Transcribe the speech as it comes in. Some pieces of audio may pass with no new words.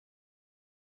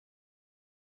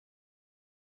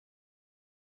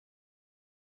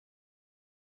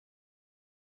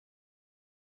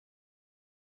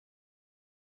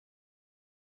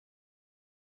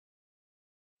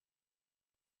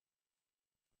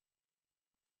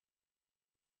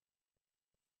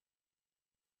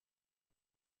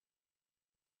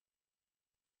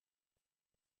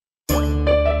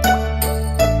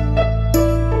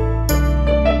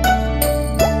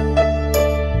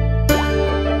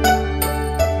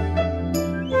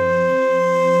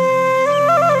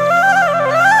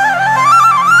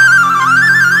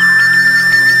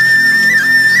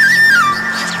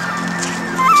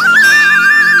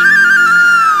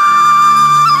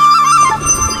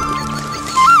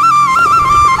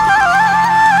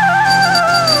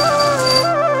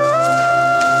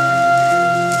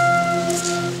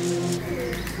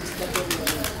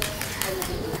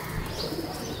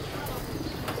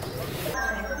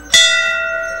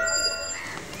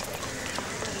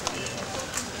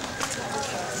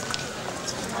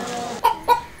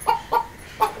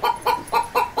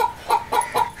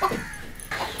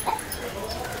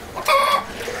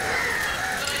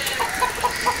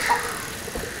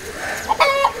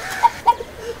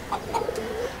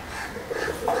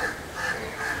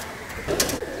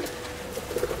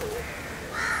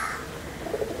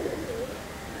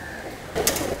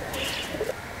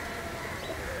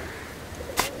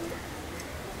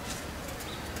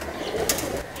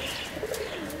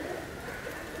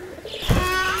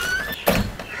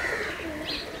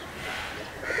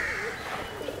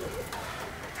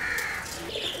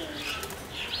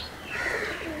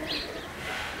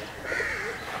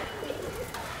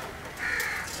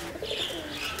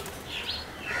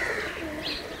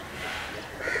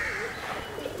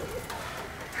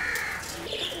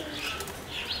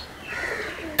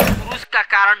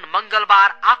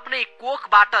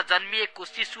गर्भबाट जन्मिएको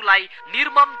शिशुलाई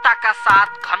निर्ममताका साथ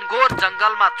घनघोर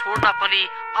जंगलमा छोड्न पनि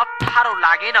अप्ठ्यारो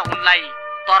लागेन उनलाई।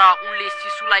 तर उनले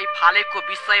शिशुलाई फालेको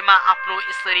विषयमा आफ्नो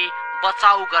यसरी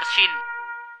बचाउ गर्छिन्।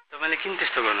 तपाईले किन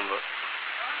त्यस्तो गर्नुभयो?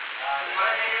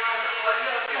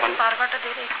 घरबाट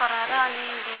धेरै कराएर अनि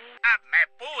अब मैं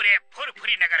पूरे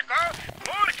फुरफुरी नगर को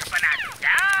मूर्ख बना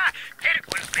दूंगा, फिर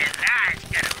उस पे राज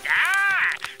करूंगा।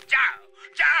 जाओ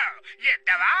जाओ, ये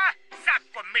दवा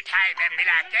सबको मिठाई में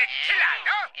मिला के खिला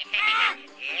दो।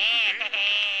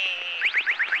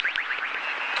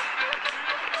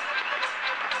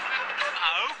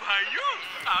 आओ भाइयों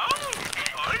आओ,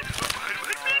 और भर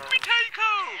भर पेट मिठाई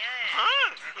खाओ। हाँ,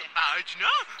 आज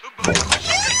ना बहुत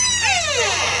खुशी का दिन है,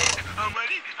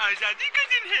 हमारी आजादी का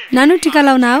दिन है। नानू टीका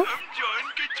लाउन आओ। हम जॉन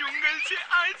के चुंगल से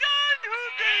आजाद हो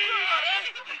गए। अरे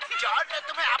जॉन ने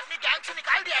तुम्हें अपनी गैंग से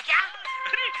निकाल दिया क्या?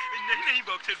 अरे नहीं नहीं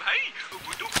बॉक्सर भाई,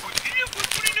 वो तो खुद ही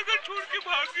फुरफुरी नगर छोड़ के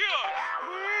भाग गया।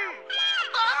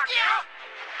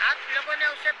 आप लोगों ने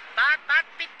उसे बात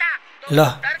पीता ल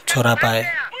छोरा पाए।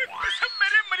 सब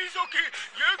मेरे मरीजों की,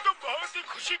 ये तो बहुत ही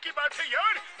खुशी की बात है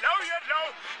यार। लाओ यार लाओ,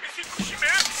 इसी खुशी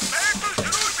में मैं तो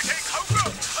जरूर मिठाई खाऊंगा।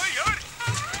 यार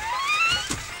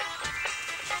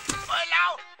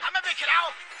लाओ, हमें भी खिलाओ।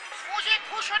 मुझे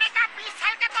खुश होने का 20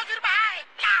 साल का तजुर्बा है।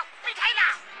 लाओ मिठाई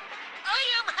लाओ। I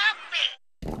am happy.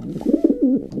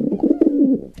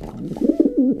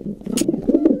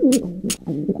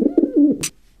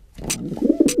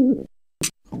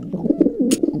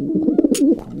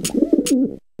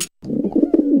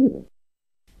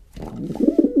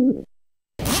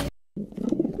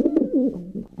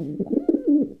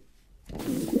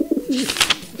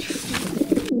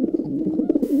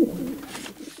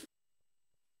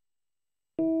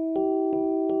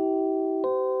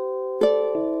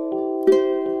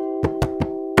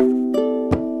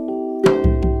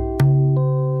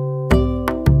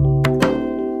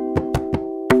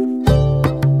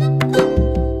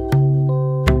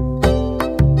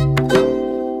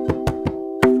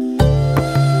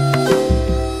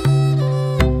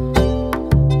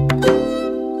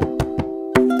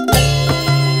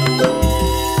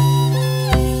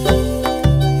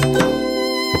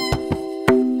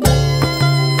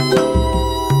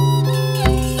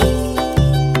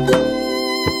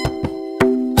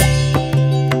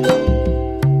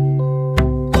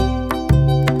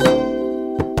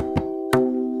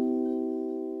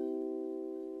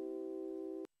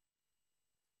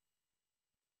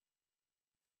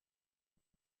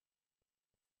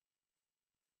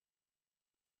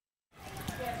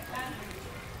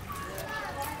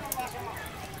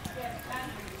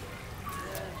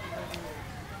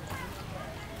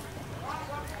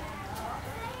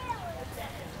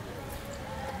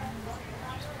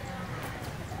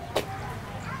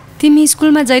 तिमी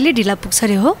स्कुलमा जहिले ढिला पुग्छ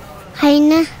रे हो?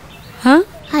 हैन। ह?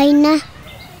 हैन।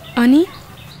 अनि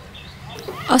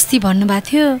अस्ति भन्नुभएको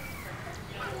थियो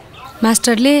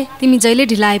मास्टरले तिमी जहिले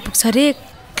ढिला आइपुग्छ रे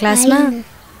क्लासमा।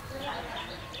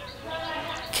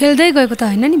 खेल्दै गएको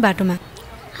त हैन नि बाटोमा?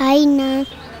 हैन।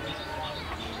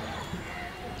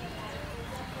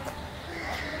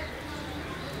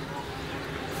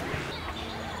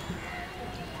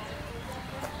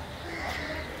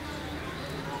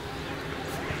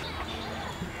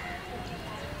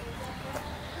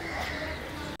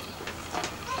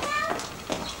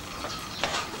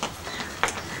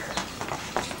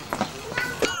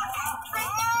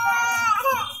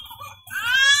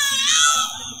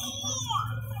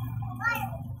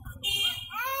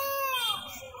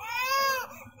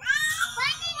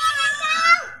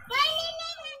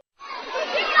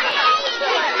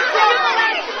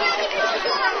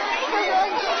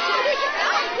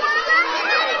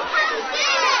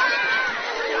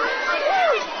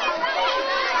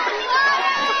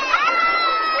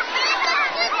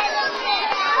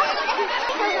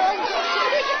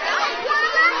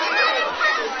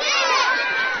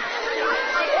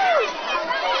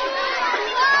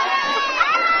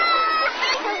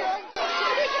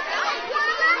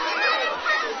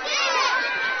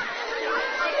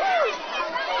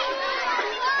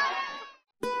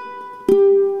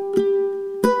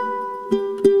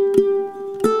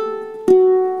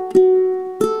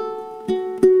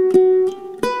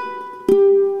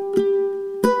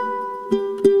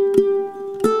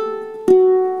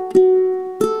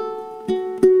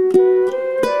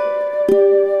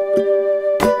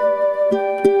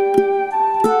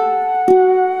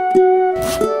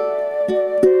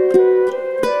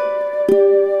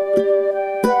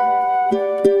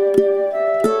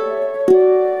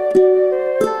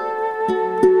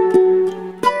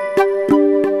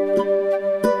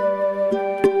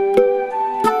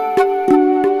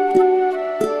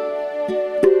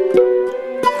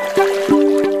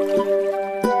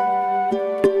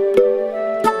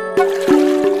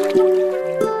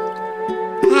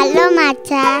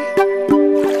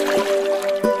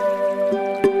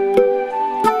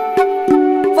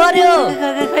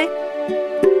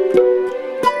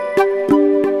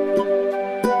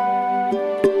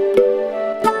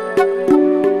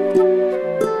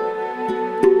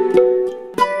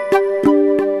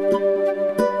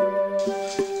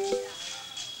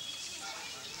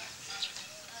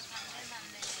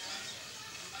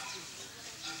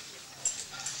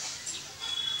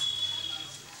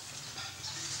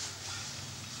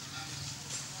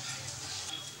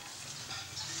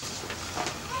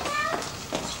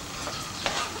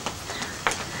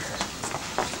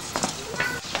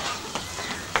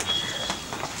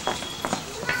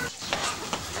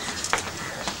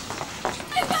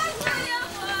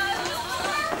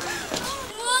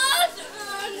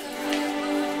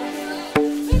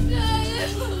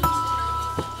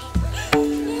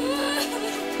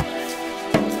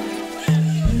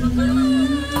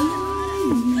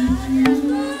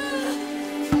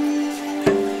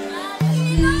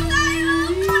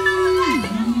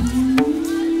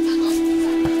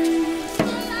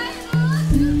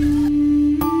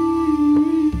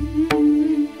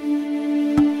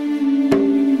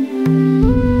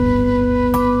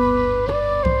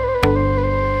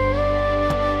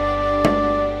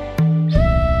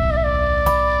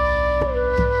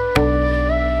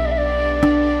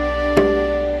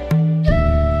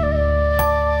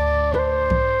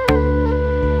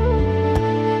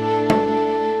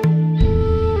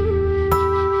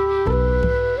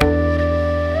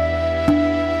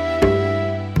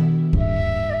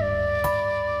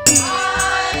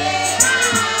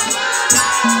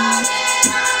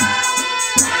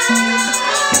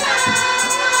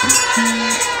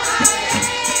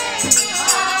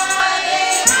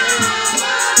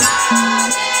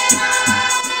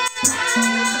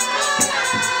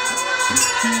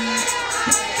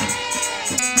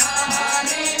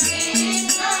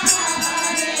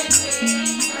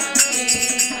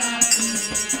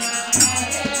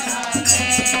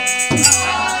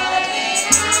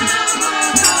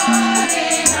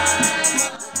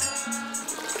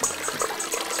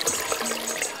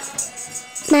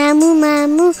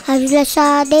 हजुरले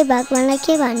सधैँ भगवानलाई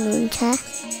के भन्नुहुन्छ?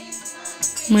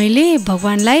 मैले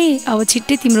भगवानलाई अब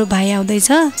छिट्टै तिम्रो भाइ आउँदैछ,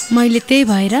 मैले त्यही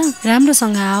भएर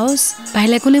राम्रोसँग आओस्,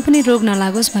 भाइलाई कुनै पनि रोग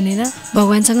नलागोस् भनेर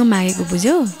भगवानसँग मागेको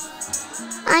बुझ्यौ?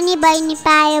 अनि बहिनी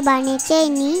पायो भने चाहिँ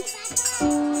नि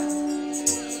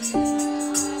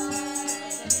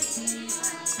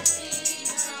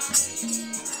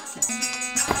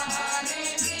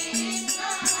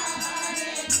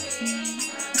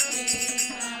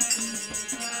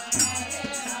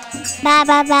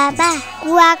बाबा बाबा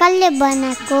कुवा कसले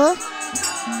बनाएको?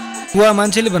 कुवा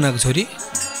मान्छेले बनाएको छोरी।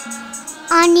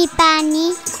 अनि पानी?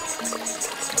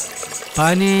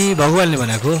 पानी भगवानले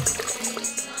बनाएको।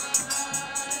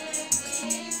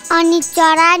 अनि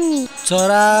चरा नि?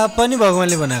 चरा पनि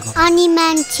भगवानले बनाएको। अनि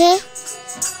मान्छे?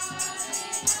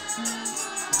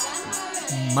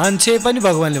 मान्छे पनि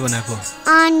भगवानले बनाएको।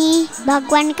 अनि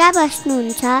भगवान कहाँ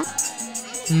बस्नुहुन्छ?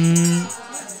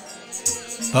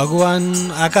 भगवान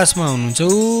आकाशमा हुनुहुन्छ,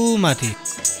 ऊ माथि।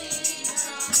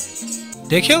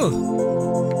 देख्यौ?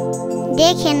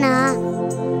 देखेन।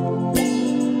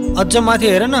 अझ माथि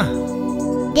हेर न।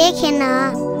 देखेन।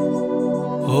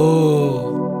 हो,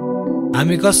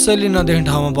 हामी कसैले नदेख्ने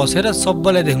ठाउँमा बसेर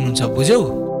सबैलाई देख्नुहुन्छ, बुझ्यौ?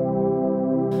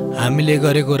 हामीले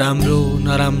गरेको राम्रो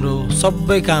नराम्रो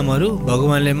सबै कामहरू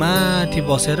भगवानले माथि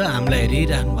बसेर हामीलाई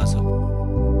हेरिराख्नु भएको छ।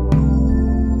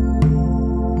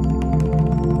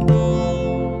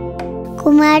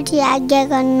 कुमारजी आज्ञा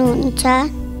गर्नुहुन्छ।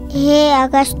 हे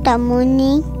अगस्त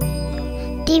मुनि,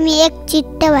 तिमी एक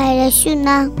चित्त भएर सुन।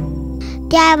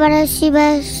 त्यहाँबाट शिव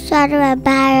सर्व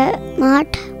 12 मठ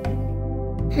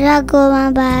र गोमा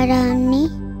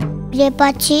 12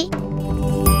 पछि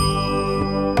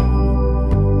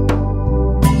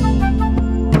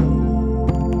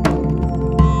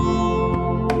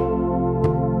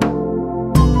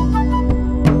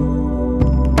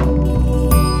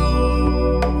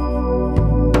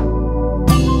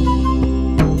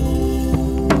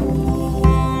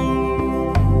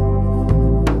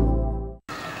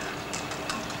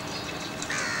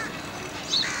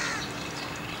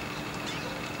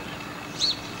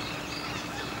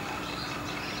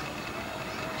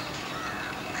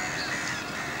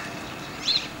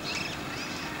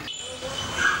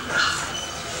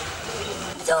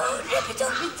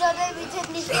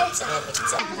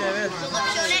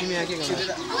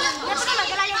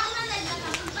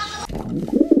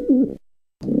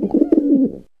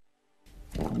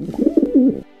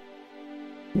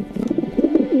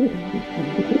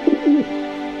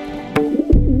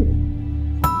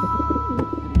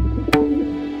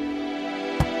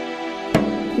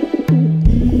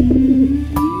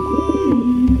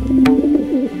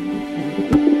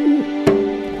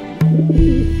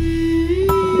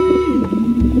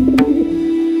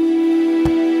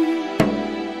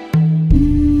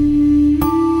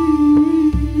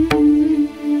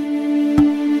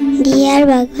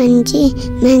भगवानजी,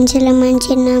 मान्छेलाई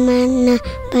मान्छे नमान्न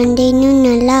भन्दैनु न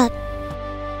ल।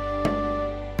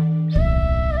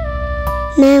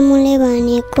 मामुले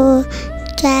भनेको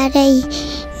चारै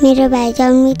मेरो भाइ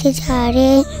जन्मित छ अरे,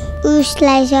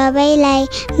 उसलाई सबैलाई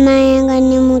माया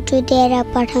गर्ने मुटु दिएर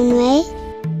पठाउनु है।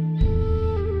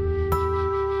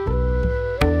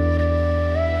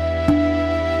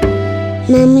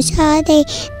 मामु सधैँ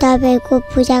तपाईँको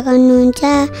पूजा गर्नुहुन्छ,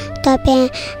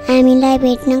 तपाईँ हामीलाई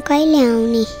भेट्न कहिले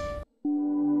आउने?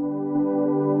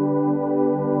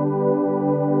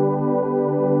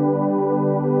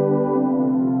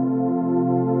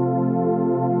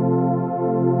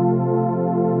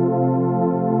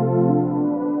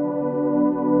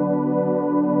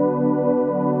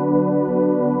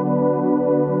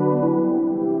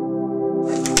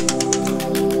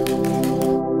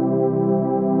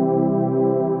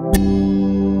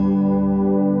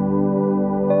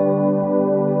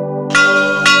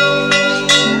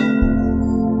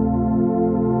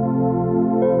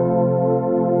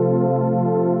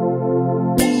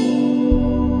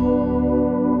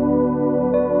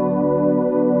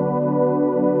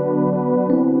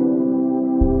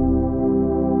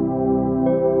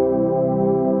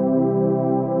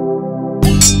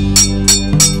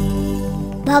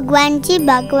 भगवानजी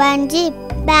भगवानजी,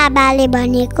 बाबाले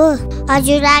भनेको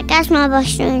हजुर आकाशमा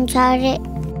बस्नुहुन्छ अरे,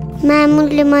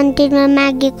 मामुले मन्दिरमा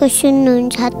मागेको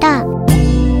सुन्नुहुन्छ त?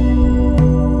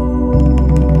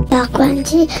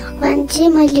 भगवानजी भगवानजी,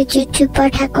 मैले चिठी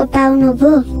पठाएको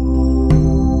पाउनुभयो?